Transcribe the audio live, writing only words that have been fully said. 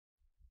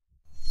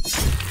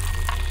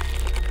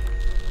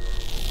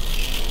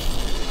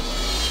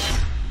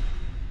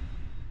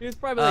He was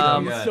probably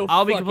like, so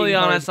I'll be completely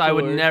honest. I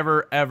would hardcore.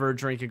 never ever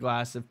drink a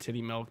glass of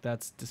titty milk.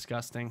 That's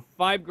disgusting.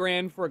 $5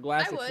 grand for a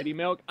glass of titty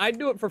milk. I'd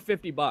do it for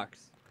 $50. What?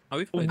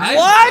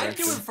 I'd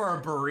do it for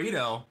a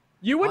burrito.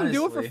 You wouldn't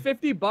honestly. do it for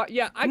 $50?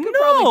 Yeah, I could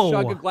probably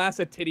chug a glass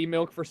of titty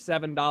milk for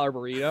 $7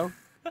 burrito.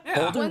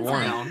 Yeah.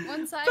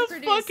 Once I the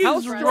produce fuck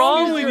is espresso,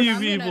 wrong with you I'm gonna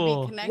be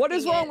people? What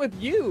is wrong it.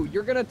 with you?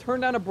 You're gonna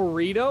turn down a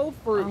burrito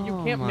for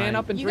you can't man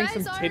up and You drink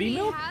guys some titty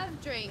milk?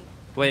 have drink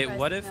Wait,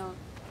 what if? milk.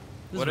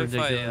 What if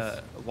ridiculous.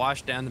 I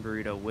wash down the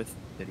burrito with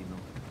titty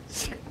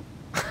milk?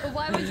 But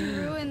why would you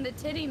ruin the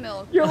titty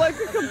milk? You're like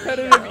a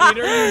competitive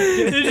eater.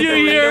 Did you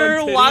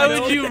hear? Why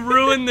would you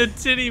ruin the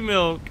titty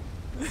milk?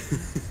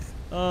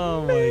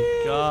 Oh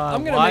my god.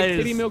 I'm gonna make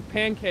titty milk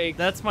pancakes.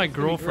 That's my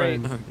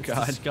girlfriend. Oh, It's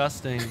God.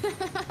 disgusting.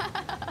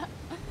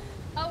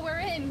 Oh, we're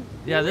in.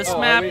 Yeah, this Oh,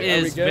 map are we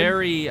is good?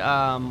 very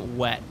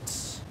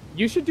wet.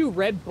 You should do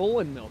Red Bull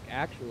and milk,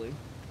 actually.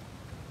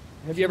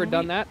 Have you ever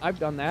done that? I've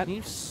done that. Can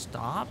you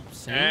stop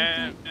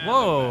saying that?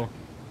 Whoa.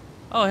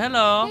 Oh,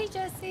 hello. Hey,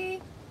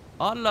 Jesse.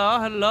 Hello,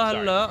 hello,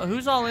 hello.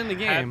 Who's all in the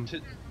game?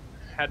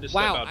 Had to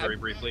step out very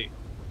briefly.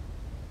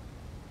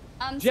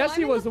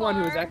 Jesse so was the one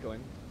who was bar.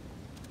 echoing.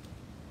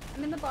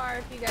 I'm in the bar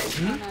if you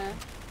guys wanna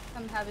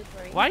come have a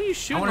drink. Why are you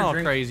shooting all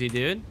crazy,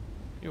 dude?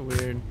 You're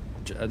weird.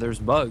 There's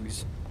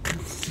bugs.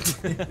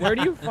 Where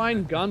do you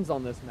find guns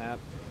on this map?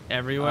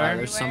 Everywhere.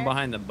 There's some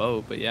behind the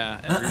boat, but yeah,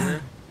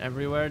 everywhere.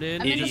 Everywhere,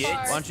 dude. I'm in the Idiots.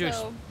 bar, Why don't you?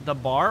 so- The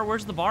bar?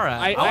 Where's the bar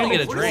at? I I want to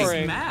get a what is drink.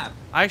 this map?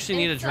 I actually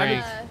need a It's, drink.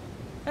 it's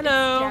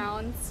Hello.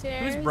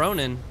 downstairs. Who's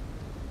Bronin?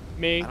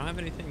 Me. I don't have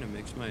anything to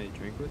mix my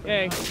drink with.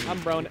 Hey, I'm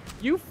Bronin.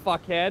 You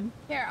fuckhead.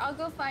 Here, I'll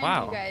go find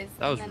Wow, you guys.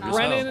 that was and then I'll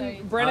Brennan- show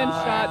you. Brennan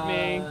shot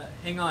me.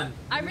 Hang on.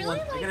 I really I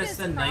like gotta this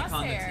send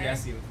Nikon the crosshair.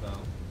 TS info.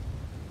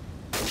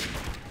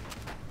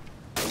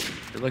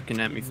 You're looking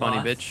at me funny,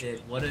 Lost bitch.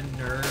 it. What a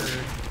nerd.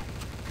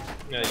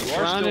 Yeah, you are still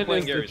Brennan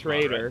playing is the Gary's mod,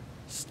 right? traitor.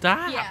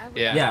 Stop.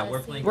 Yeah, we're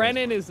playing.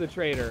 Brennan is the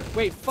traitor.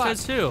 Wait, fuck.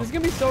 Says who? This is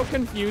gonna be so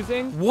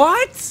confusing.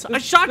 What? I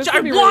shot this you. I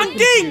could be really one dinged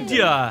confusing.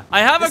 ya.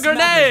 I have a This map is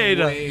way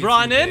grenade. too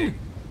Bronin. big.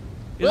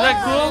 Is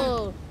that cool?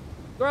 Whoa.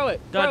 Throw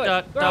it. Dot, Throw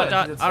dot, it. Throw dot, it.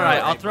 dot. It's All right,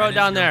 right. I'll throw it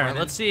down there. Brennan's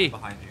Let's see.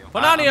 behind you.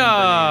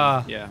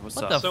 Banania. Yeah, what's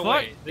What up? the So fuck?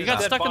 wait, You this got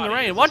dead stuck in the body,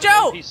 rain. is Watch this an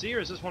out. NPC or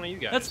is this one of you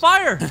guys? That's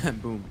fire.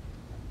 Boom.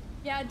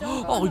 Yeah,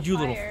 don't go Oh, in the you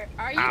little- fire.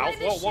 Are you Ow, by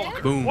the whoa, ship?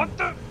 whoa. Boom. What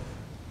the? Are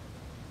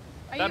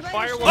you That by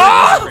fire the was ship?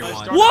 Ah! when I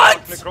started What?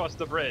 walking across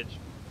the bridge.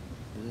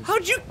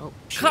 How'd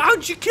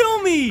you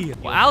kill me?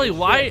 Well, Allie,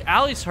 why?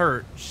 Allie's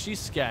hurt. She's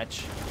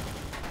sketch.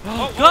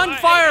 Oh,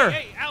 Gunfire!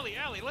 Hey, Allie,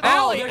 let's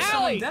Allie, there's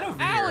someone Allie, dead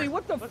over here. Allie,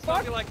 what the Let's fuck?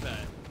 talk it like that.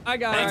 I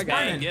got her. I Thanks, got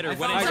her. Brennan. Get her. I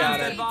When found is her got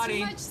dead it. body.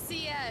 Too much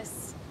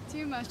CS.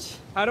 Too much.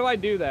 How do I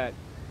do that?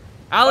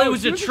 Allie Oh,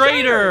 was she a was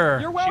traitor.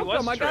 You're She was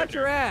welcome. a I got traitor.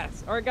 your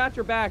ass. Or I got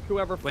your back,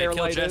 whoever Wait, kill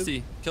Fairlight is.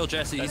 Jesse. Kill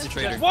Jesse. He's a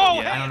traitor.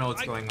 Whoa, Yeah. I don't know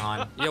what's going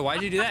on. Yeah,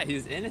 why'd you do that? He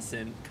was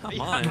innocent. Come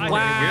on. I-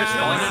 Wow. You're just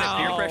falling into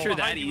peer Wow. pressure that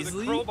Behind you with a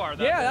easily? crowbar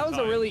Yeah, that whole was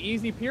a time. really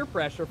easy peer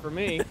pressure for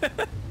me.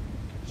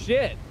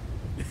 Shit.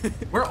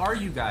 Where are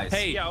you guys?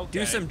 Hey, Yeah, okay.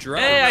 do some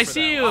drugs. Hey, I remember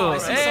see that. you. Oh, I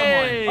see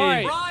Hey. All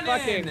right, Bronin!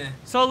 fucking.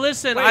 So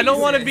listen, Wait, I don't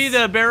want to Jesus. be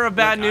the bearer of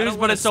bad Look, I don't news,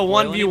 but wanna it's a spoil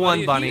 1v1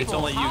 anybody. bunny. It's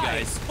only you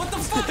guys. What the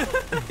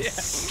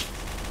fuck?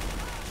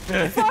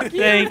 Fuck you,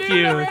 Thank dude,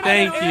 you, I ran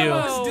thank out of you.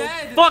 ammo.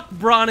 dead. Fuck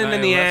Bronin in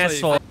Alright, the well, that's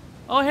asshole.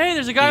 Oh, hey,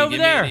 there's a guy Can you over give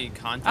me there. any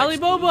context, Ali please?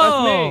 Bobo.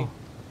 That's me.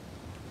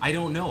 I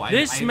don't know.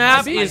 This I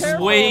map Be is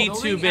careful. way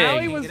Building, too I big. Allie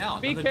can't was- get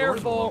out. be The doors won't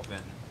careful.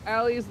 open.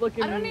 Allie's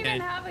looking. I don't even Hey.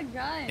 have a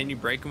gun. Can you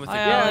break him with the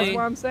Hi, Yeah, gun? that's Allie.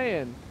 what I'm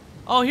saying.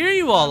 Oh, here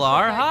you all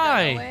are. Like that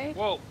Hi. away.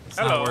 Whoa, It's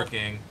hello. not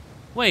working.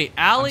 Wait,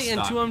 Allie I'm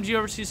and stuck. 2MG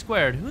over C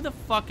squared. Who the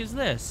fuck is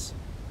this?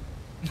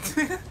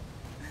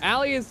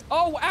 Allie is.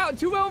 Oh, wow.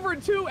 2 over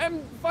 2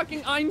 and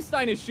fucking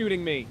Einstein is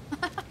shooting me.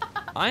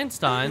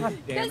 Einstein. God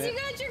damn Because you it.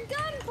 got your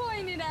gun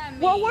pointed at me.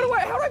 Well, what do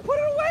I? How do I put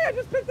it away? I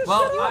just picked this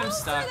Well, shit up. I'm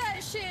Holster stuck.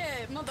 that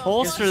shit, motherfucker.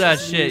 Holster that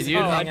shit, dude.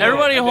 Oh, I got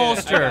Everybody it. I got it.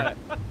 holster.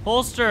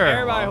 Holster.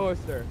 Everybody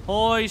holster.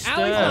 Allie's not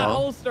Hoister.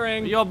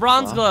 holstering. Yo,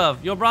 bronze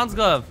glove. Yo, bronze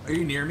glove. Are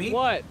you near me?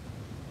 What?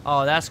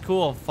 Oh, that's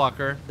cool,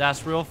 fucker.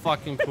 That's real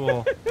fucking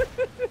cool.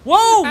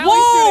 Whoa, Allie's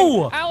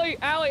whoa! shooting.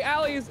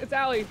 Allie, it's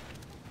Allie.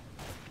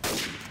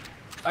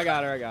 I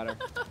got her.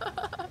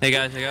 Hey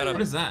guys, I got What a.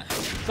 is that?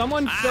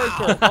 Someone search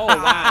her. Oh,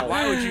 wow.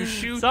 Why would you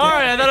shoot?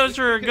 Sorry, I thought it was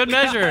for good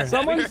measure.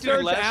 Someone We could do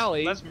search less-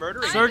 Allie. less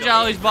murdering. Search I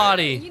Allie's think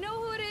body. You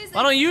know who it is?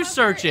 Why don't It's you Tucker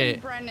search and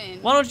it? Brennan.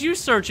 Why don't you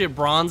search it,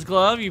 bronze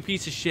glove, you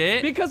piece of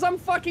shit? Because I'm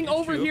fucking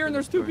over you here and open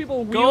there's the two door?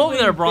 people Go over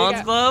there, wielding bronze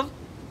big glove.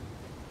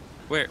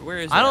 Where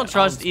is it? I don't I'll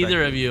trust inspect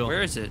either it. of you.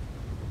 Where is it?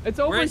 It's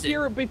over Where is it?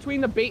 here between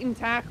the bait and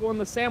tackle and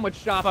the sandwich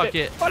shop. Fuck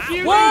it. Fuck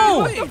you,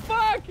 Whoa! dude. What the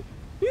fuck?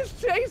 He's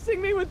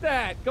chasing me with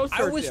that. Go search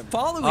I was him.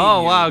 following Oh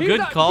you. wow, He's good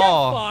not-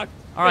 call. Get fucked.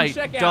 All right, And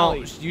check don't.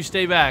 Allie. You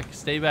stay back.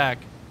 Stay back.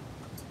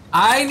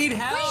 I need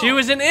help. She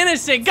was an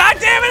innocent. God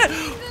damn it!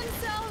 Leave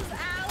themselves,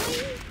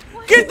 Allie.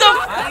 What Get the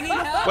I need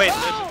help.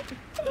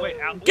 Wait, wait,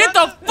 Al get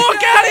the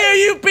fuck out of here,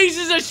 you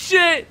pieces of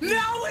shit!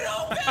 Now it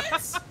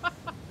opens.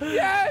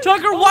 Yes.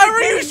 Tucker, Oh why my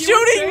were you God,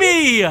 shooting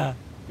me?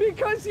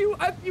 Because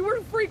you were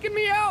freaking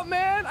me out,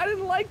 man. I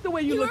didn't like the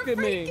way you You looked were at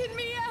me. freaking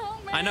me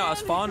out, I know. I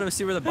was following him to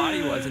see where the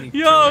body was, and he.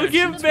 Yo, turned around and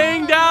get shoots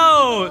banged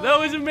out. That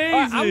was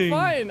amazing. I'm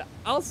fine.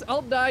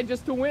 I'll die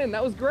just to win.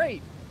 That was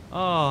great.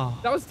 Oh,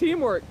 That was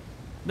teamwork.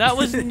 that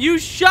was you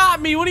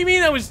shot me. What do you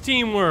mean that was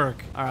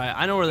teamwork? All right,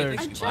 I know where I the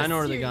trust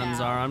guns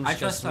you are. I'm I just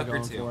trust gonna Tucker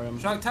go too. for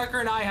him. Tucker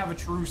and I have a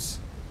truce.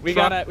 We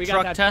got that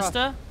Truck trust.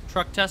 testa.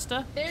 Truck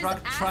testa. There's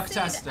Truck acid,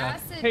 testa.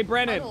 acid Hey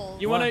Brennan,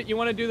 puddles. you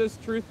wanna do this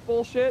truth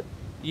bullshit?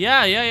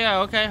 Yeah.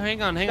 Okay,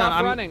 hang on.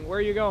 Stop running. Where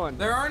are you going?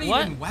 There aren't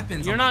What? even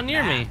weapons. You're on not the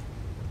near map. me.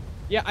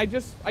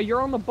 Yeah,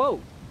 you're on the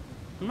boat.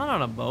 I'm not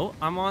on a boat.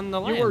 I'm on the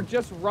land. You were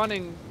just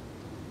running.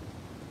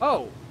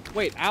 Oh,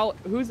 wait,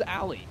 who's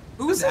Allie?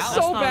 Who's This is Alex?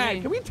 so not bad.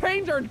 me. Can we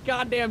change our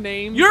goddamn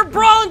name? You're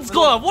Bronze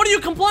Glove. What are you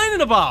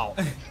complaining about?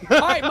 All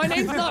right, my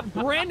name's not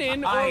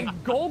Brennan or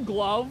Gold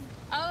Glove.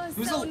 Oh,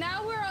 Who's so the-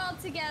 now we're all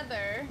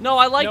together. No,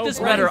 I like No, this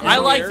Brennan's better. I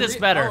not like here. this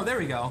better. Oh, there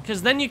we go.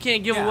 Because then you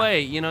can't give Yeah.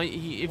 away. You know, if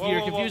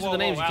you're confused with the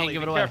names, you can't Allie,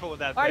 give it be away. careful with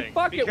that All thing. right,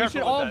 fuck Be it. We careful should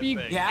with all that be.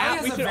 thing. Yeah,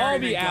 Allie we has should a all very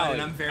be big gun, Allie.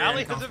 and I'm very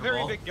Allie has a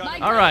very uncomfortable. big gun. My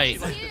and All gun right.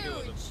 is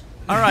huge.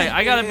 All right,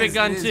 I got a It big is-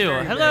 gun it is too.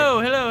 very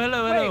Hello.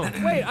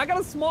 Wait, I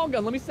got a small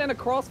gun. Let me stand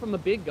across from the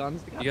big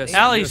guns. You guys-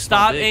 Allie, You're a stop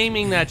small dick.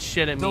 aiming that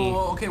shit at me. So,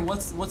 okay,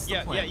 what's the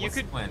Yeah, plan? yeah, you What's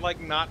the could plan?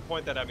 like not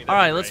point that at me. All that'd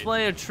right, be let's great.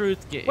 play a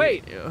truth game.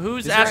 Wait.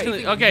 Who's Is there asking?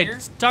 anything Okay, here?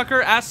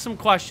 Tucker, ask some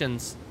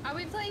questions. Are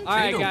we playing All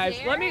right, truth or guys.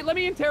 dare? Let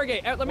me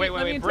interrogate. Let me Wait,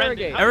 let me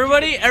Brendan, interrogate.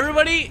 how-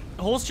 Everybody,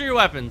 holster your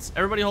weapons.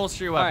 Everybody,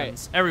 holster your All right.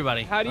 weapons.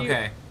 Everybody. How do you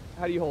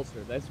Okay. holster?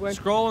 This way.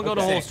 Scroll and go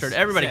to Okay. holstered.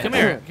 Everybody, Six. come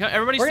here.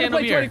 Everybody, We're stand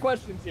gonna over play 20 here.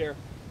 questions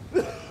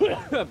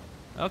here.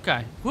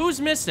 Okay. Who's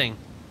missing?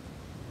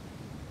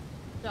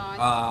 John.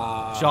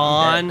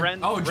 John.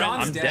 Oh,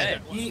 John's I'm dead.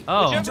 dead. He,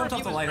 Oh. he Whichever jumped of off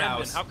you the is lighthouse.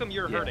 Brendan, how come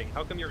you're hurting?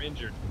 How come you're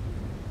injured?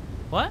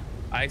 What?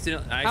 I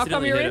accidentally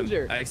come you're hit him.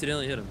 injured? I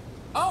accidentally hit him.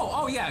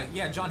 Oh,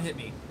 yeah, John hit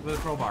me with a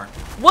crowbar.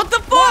 What the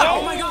fuck?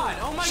 Oh my god,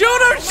 oh my Shoot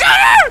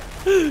god.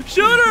 her!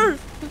 Shoot her!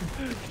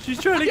 She's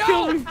trying to Yo!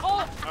 kill me. Oh, All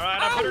right,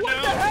 I put her what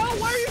the down. hell?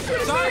 Why are you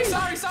shooting Sorry, me?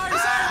 sorry.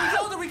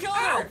 We killed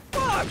her.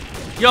 Fuck!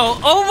 Yo,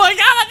 oh my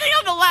god, I think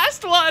I'm the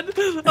last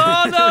one.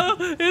 Oh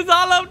no, it's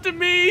all up to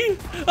me.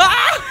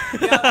 Ah!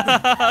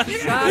 God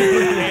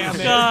damn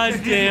it.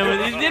 God damn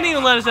it. He didn't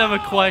even let us have a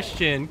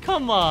question.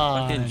 Come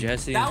Fucking on.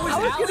 Jesse. That was I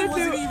was Allie gonna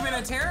wasn't do- even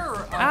a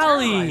terror.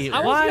 Allie, I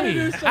was why? gonna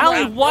do some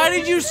Allie, rap. why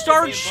did you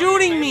start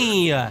shooting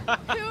me? Who are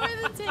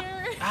the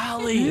terrorists?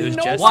 Allie, It was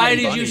No, Jesse why and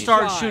did you Bunny.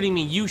 start Shot. shooting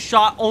me? You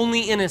shot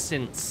only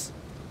innocents.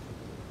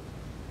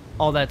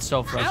 Oh, that's so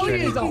Allie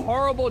frustrating. is a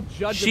horrible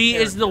judge. She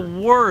of is the character.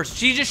 worst.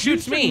 She just You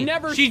shoots should me.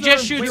 never She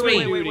just serve shoots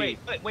jury me.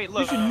 Wait,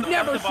 look. should at the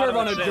never bottom serve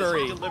on it a says,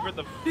 jury. Deliver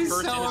the He's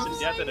first so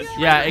innocent death in a upset.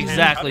 jury. Yeah, How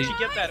exactly. did she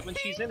get that when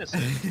she's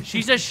innocent?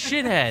 She's a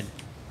shithead.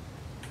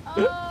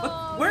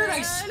 Oh, Where did I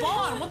man.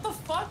 spawn? What the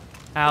fuck?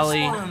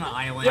 Allie. I spawned on an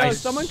island. Yo,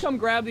 someone come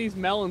grab these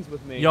melons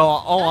with me. Yo,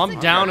 oh, That's I'm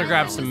a down good to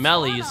grab one some spawn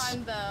mellies.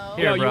 on, though.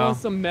 Here, Yo, you bro. want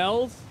some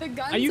mel's? The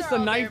guns I used to are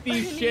all knife there,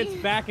 these Bunny.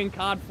 shits back in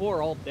COD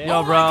 4 all day. Yo,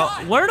 Oh my bro,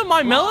 God. where do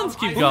my Mom, melons I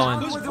keep don't know going?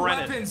 Who's where the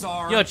Brennan? weapons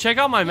are. Yo, check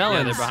out my Yeah,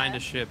 melons. they're behind a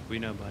ship. We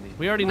know, Bunny.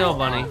 We already know,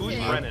 Bunny. Who's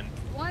Okay. Brennan?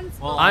 One's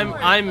Well, I'm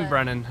forward, but-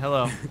 Brennan.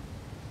 Hello.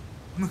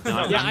 No,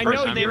 Yeah, I the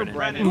know person you're named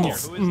Brennan. here.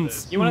 Who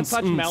is this? You want to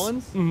touch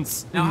melons?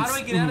 Now, how do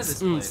I get out of this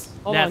place?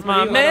 Hold That's on, my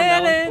can you let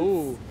our melons.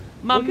 Ooh.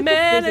 My Look at the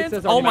physics melons.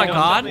 as Oh our my melons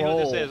god. Tell me who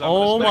this is. I'm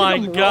Oh gonna my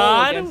spend Roll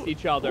god. against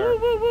each other.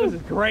 This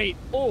is great.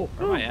 Oh,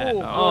 Where am I at?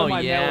 Oh, my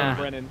yeah. melon,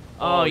 Brennan.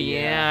 Oh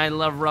yeah, I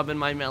love rubbing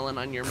my melon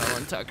on your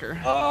melon, Tucker.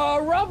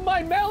 Oh, rub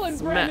my melon,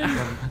 Brennan.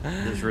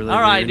 This is really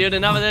All right, weird. dude,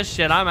 enough of this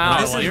shit. I'm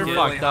out. This is You're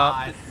really fucked up.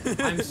 hot.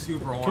 I'm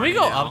super horny. Can we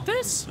go now. up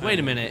this? Wait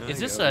a minute. Is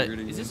this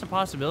a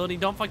possibility?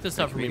 Don't fuck this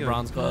up for we me, go?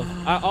 Bronze Glove.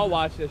 I'll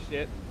watch this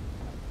shit.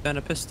 And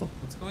a pistol.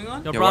 What's going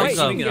on? Yo, Yeah, Bronze why Wait,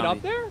 Glove. you can swinging get on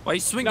up me? there? Why are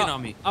you swinging No,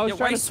 on me? I was Yeah, why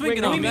trying are you to swing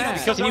swinging on on you me? back.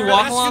 Because Can you I'm walk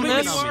asking along who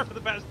this? you are for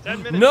the past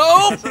 10 minutes.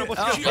 Nope. So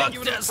what's Oh, going on? You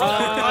wanna- Tesla.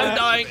 I'm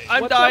dying.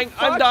 I'm what the dying.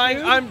 I'm fuck, dying.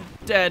 dude? I'm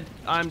dead.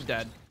 I'm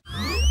dead.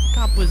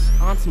 Cop was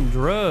on some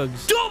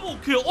drugs. Double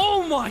kill.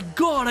 Oh my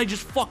god, I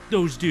just fucked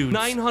those dudes.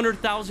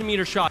 900,000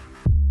 meter shot.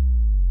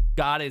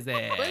 Got his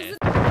ass. What is it?